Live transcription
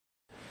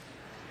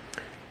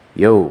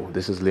Yo,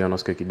 this is Leon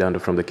Oscar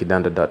Kidanda from the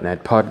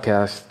Kidanda.net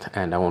podcast,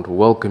 and I want to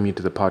welcome you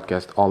to the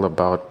podcast all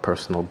about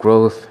personal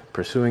growth,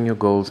 pursuing your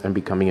goals, and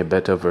becoming a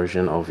better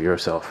version of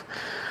yourself.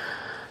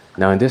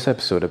 Now, in this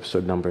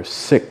episode number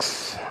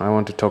 6, I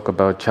want to talk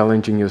about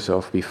challenging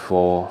yourself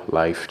before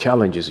life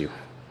challenges you.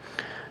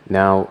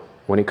 Now,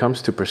 when it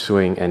comes to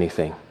pursuing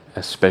anything,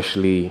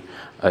 especially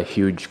a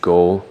huge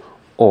goal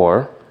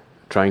or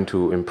trying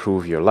to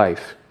improve your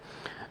life,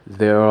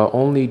 there are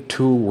only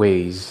two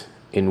ways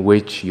in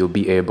which you'll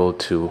be able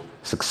to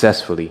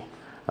successfully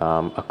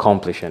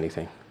accomplish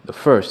anything. The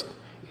first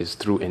is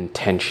through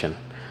intention.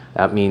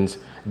 That means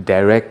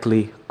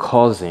directly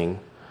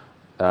causing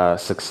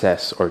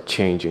success or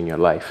change in your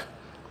life.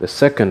 The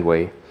second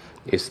way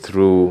is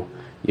through,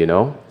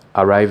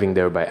 arriving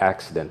there by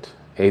accident,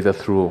 either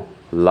through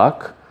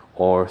luck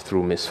or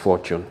through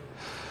misfortune.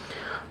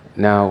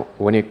 Now,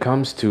 when it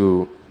comes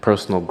to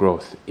personal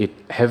growth, it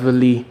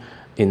heavily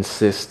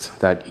insists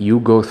that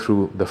you go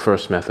through the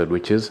first method,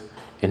 which is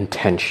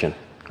intention,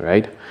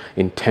 right?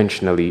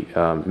 Intentionally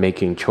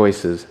making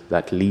choices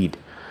that lead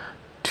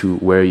to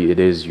where it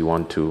is you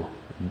want to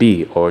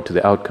be or to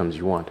the outcomes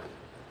you want.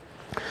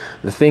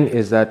 The thing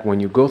is that when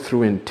you go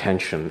through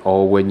intention,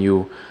 or when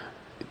you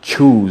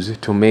choose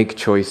to make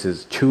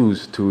choices,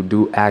 choose to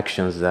do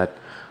actions that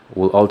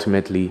will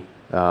ultimately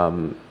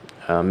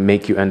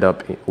make you end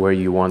up where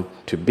you want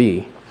to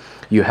be,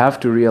 you have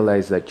to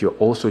realize that you're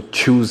also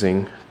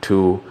choosing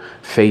to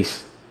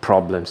face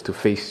problems, to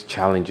face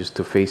challenges,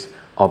 to face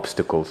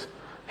obstacles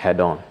head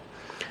on.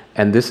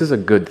 And this is a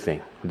good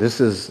thing. This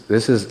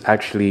is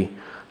actually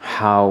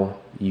how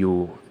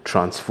you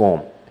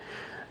transform.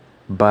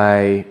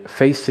 By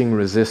facing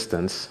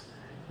resistance,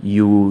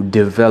 you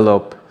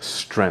develop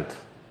strength,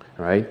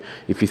 right?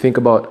 If you think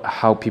about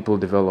how people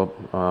develop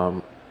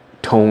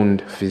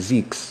toned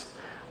physiques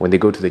when they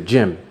go to the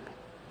gym,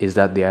 is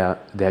that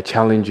they're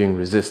challenging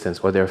resistance,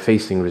 or they're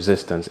facing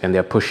resistance, and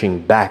they're pushing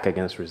back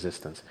against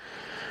resistance.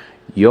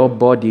 Your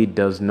body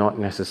does not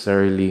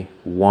necessarily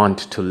want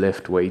to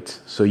lift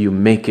weights, so you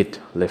make it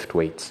lift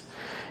weights.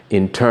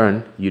 In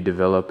turn, you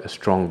develop a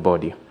strong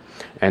body.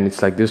 And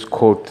it's like this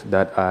quote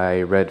that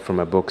I read from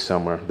a book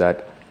somewhere,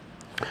 that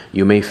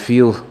you may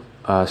feel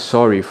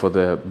sorry for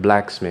the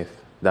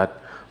blacksmith that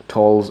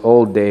toils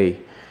all day,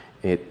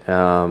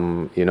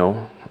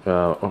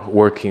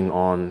 working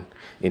on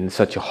in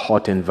such a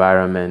hot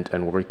environment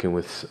and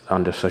working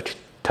under such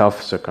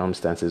tough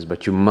circumstances,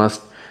 but you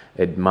must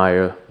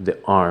admire the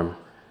arm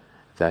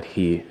that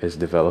he is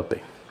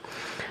developing.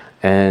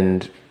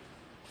 And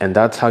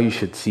that's how you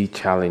should see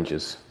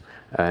challenges.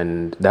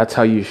 And that's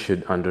how you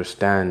should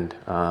understand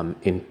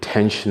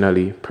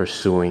intentionally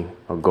pursuing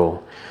a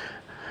goal.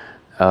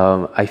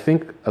 I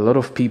think a lot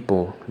of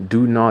people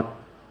do not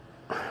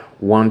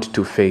want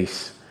to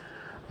face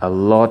a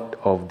lot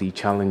of the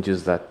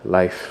challenges that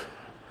life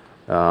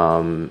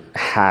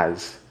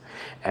has.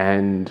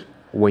 And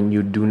when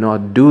you do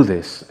not do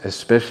this,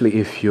 especially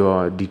if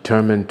you're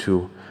determined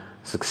to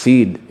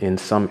succeed in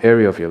some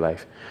area of your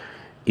life,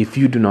 if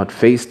you do not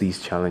face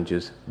these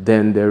challenges,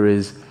 then there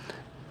is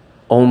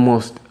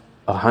almost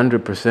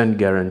 100%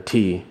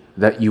 guarantee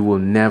that you will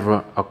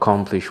never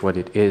accomplish what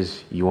it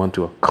is you want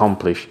to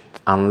accomplish,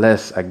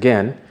 unless,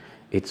 again,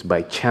 it's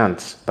by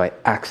chance, by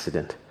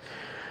accident.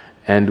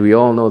 And we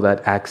all know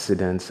that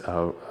accidents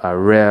are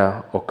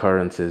rare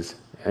occurrences.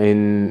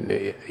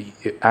 In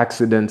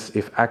accidents,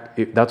 if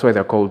that's why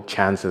they're called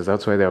chances,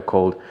 that's why it's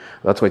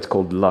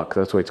called luck,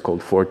 that's why it's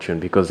called fortune,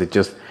 because it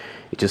just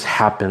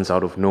happens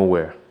out of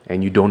nowhere,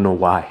 and you don't know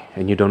why,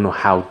 and you don't know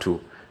how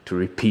to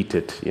repeat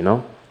it,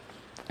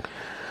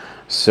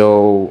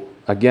 So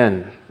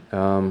again,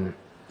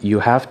 you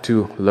have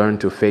to learn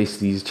to face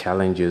these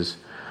challenges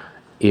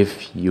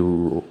if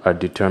you are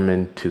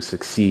determined to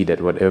succeed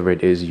at whatever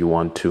it is you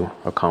want to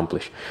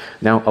accomplish.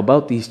 Now,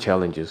 about these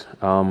challenges,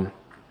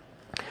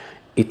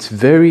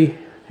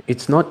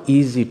 it's not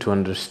easy to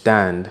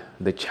understand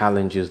the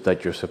challenges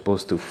that you're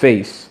supposed to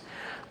face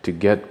to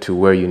get to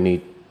where you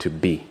need to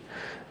be.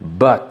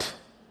 But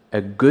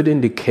a good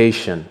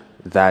indication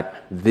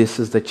that this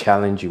is the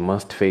challenge you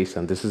must face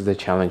and this is the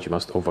challenge you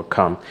must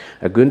overcome,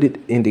 a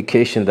good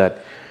indication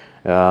that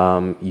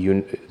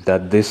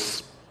that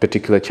this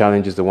particular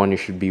challenge is the one you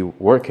should be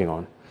working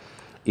on,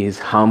 is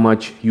how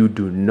much you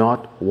do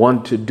not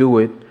want to do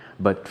it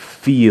but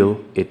feel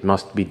it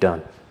must be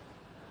done.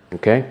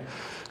 Okay?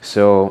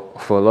 So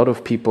for a lot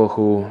of people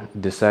who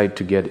decide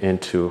to get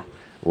into,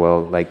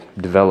 like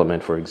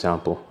development, for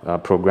example,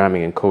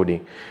 programming and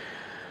coding,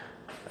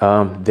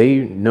 they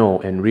know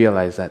and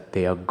realize that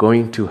they are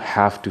going to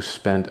have to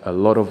spend a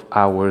lot of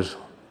hours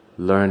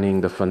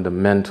learning the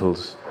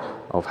fundamentals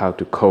of how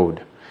to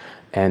code.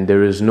 And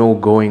there is no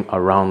going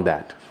around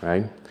that,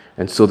 right?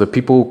 And so the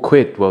people who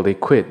quit, they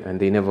quit and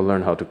they never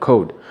learn how to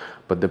code.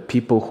 But the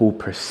people who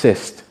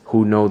persist,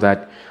 who know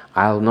that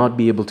I'll not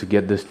be able to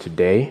get this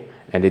today,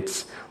 and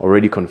it's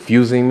already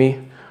confusing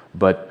me,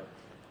 but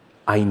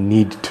I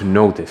need to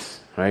know this,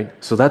 right?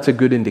 So that's a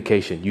good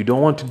indication. You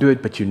don't want to do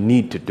it, but you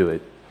need to do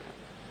it.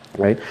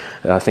 Right?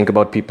 Think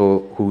about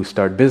people who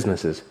start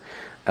businesses.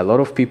 A lot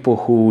of people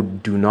who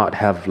do not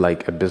have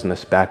like a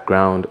business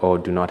background or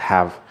do not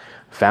have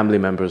family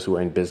members who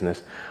are in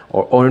business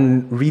or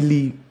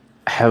really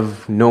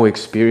have no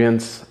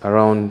experience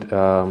around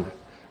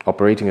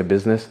operating a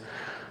business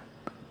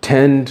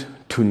tend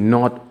to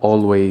not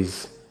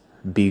always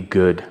be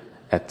good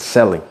at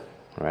selling,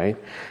 right?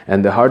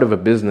 And the heart of a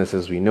business,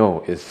 as we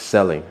know, is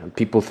selling.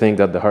 People think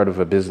that the heart of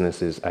a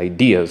business is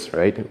ideas,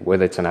 right?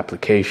 Whether it's an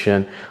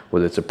application,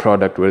 whether it's a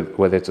product,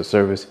 whether it's a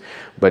service.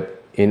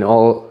 But in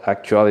all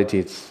actuality,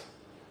 it's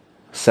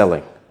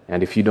selling.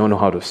 And if you don't know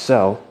how to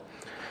sell,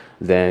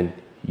 then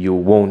you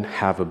won't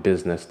have a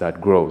business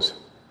that grows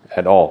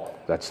at all.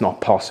 That's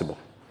not possible.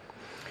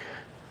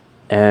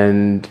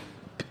 And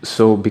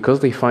so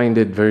because they find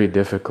it very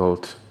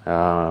difficult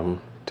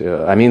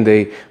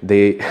they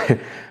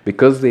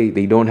because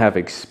they don't have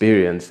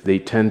experience, they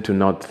tend to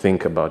not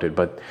think about it.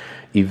 But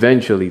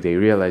eventually they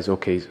realize,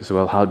 okay, so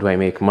well, how do I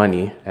make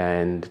money?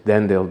 And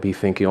then they'll be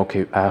thinking,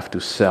 okay, I have to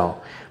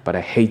sell, but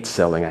I hate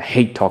selling. I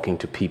hate talking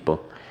to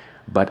people,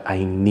 but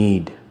I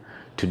need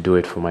to do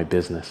it for my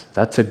business.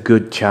 That's a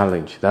good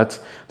challenge. That's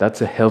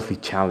a healthy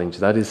challenge.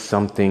 That is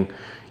something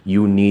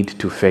you need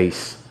to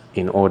face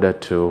in order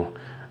to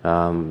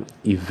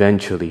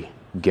eventually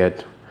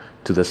get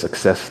to the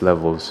success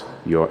levels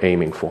you're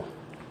aiming for.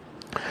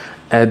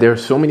 And there are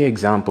so many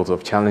examples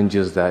of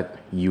challenges that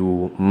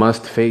you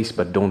must face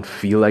but don't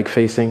feel like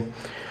facing.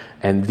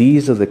 And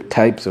these are the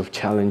types of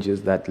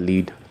challenges that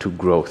lead to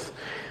growth.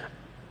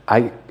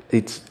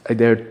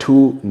 They're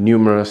too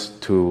numerous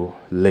to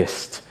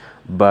list,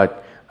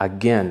 but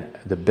again,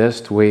 the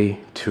best way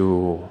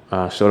to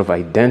sort of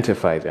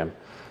identify them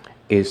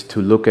is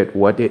to look at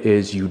what it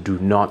is you do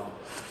not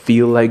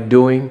feel like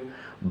doing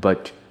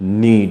but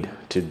need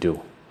to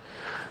do.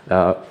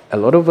 A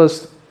lot of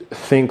us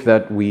think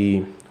that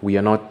we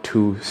are not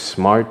too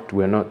smart,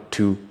 we're not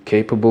too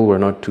capable, we're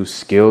not too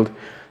skilled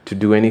to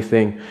do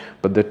anything.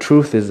 But the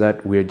truth is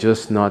that we're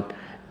just not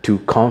too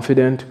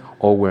confident,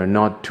 or we're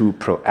not too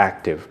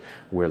proactive.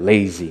 We're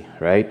lazy,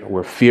 right?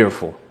 We're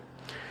fearful.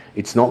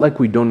 It's not like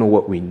we don't know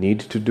what we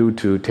need to do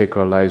to take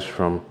our lives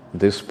from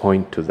this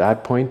point to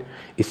that point.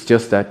 It's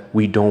just that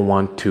we don't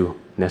want to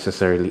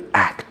necessarily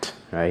act,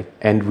 right?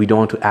 And we don't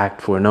want to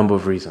act for a number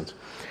of reasons.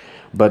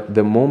 But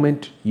the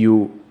moment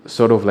you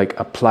sort of like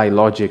apply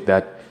logic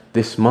that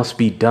this must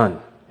be done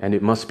and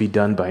it must be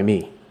done by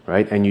me,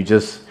 right? And you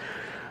just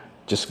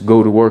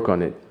go to work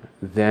on it,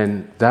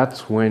 then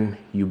that's when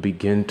you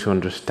begin to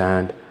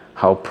understand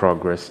how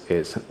progress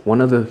is. One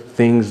of the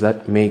things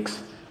that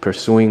makes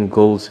pursuing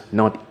goals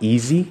not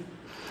easy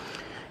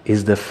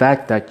is the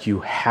fact that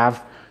you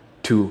have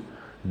to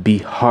be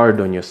hard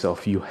on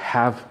yourself. You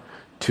have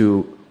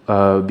to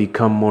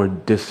become more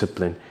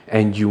disciplined,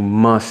 and you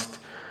must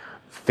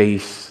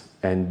face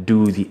and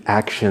do the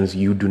actions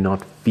you do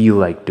not feel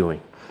like doing.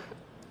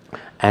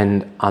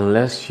 And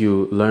unless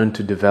you learn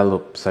to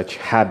develop such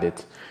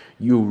habits,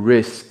 you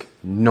risk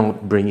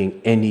not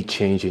bringing any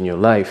change in your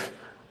life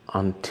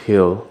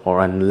until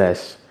or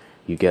unless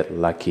you get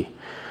lucky.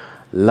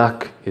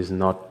 Luck is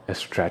not a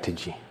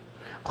strategy.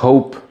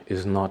 Hope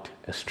is not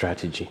a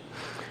strategy.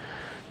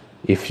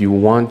 If you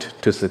want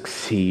to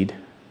succeed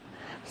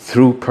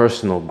through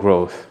personal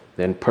growth,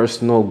 then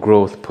personal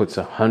growth puts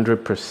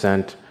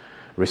 100%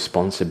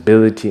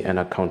 responsibility and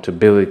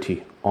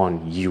accountability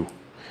on you.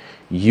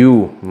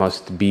 You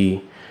must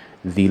be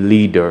the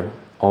leader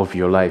of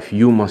your life.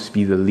 You must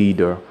be the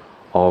leader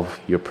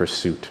of your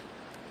pursuit.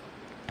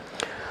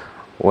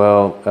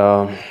 Well,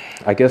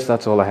 I guess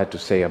that's all I had to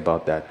say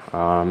about that.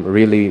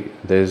 Really,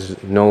 there's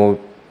not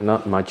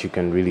much you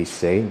can really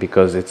say,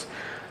 because it's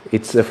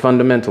a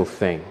fundamental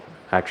thing,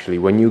 actually.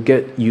 When you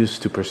get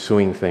used to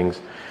pursuing things,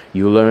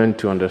 you learn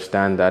to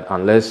understand that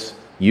unless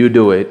you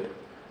do it,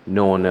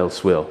 no one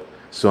else will.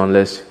 So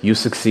unless you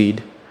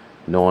succeed,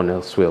 no one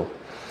else will.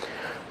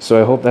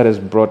 So I hope that has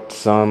brought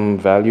some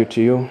value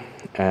to you.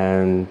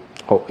 And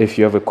if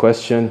you have a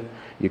question,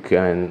 you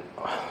can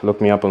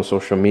look me up on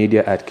social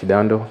media at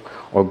Kidando,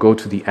 or go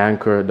to the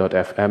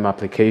Anchor.fm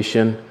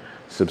application,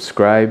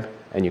 subscribe,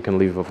 and you can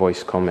leave a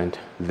voice comment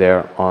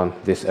there on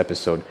this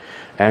episode.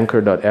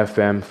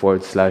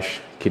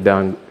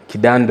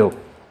 Anchor.fm/Kidando.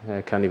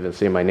 I can't even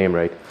say my name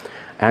right.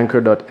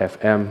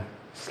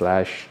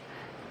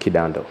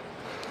 Anchor.fm/Kidando.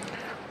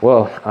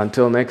 Well,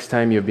 until next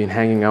time, you've been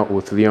hanging out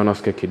with Leon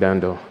Oscar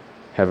Kidando.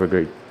 Have a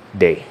great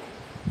day.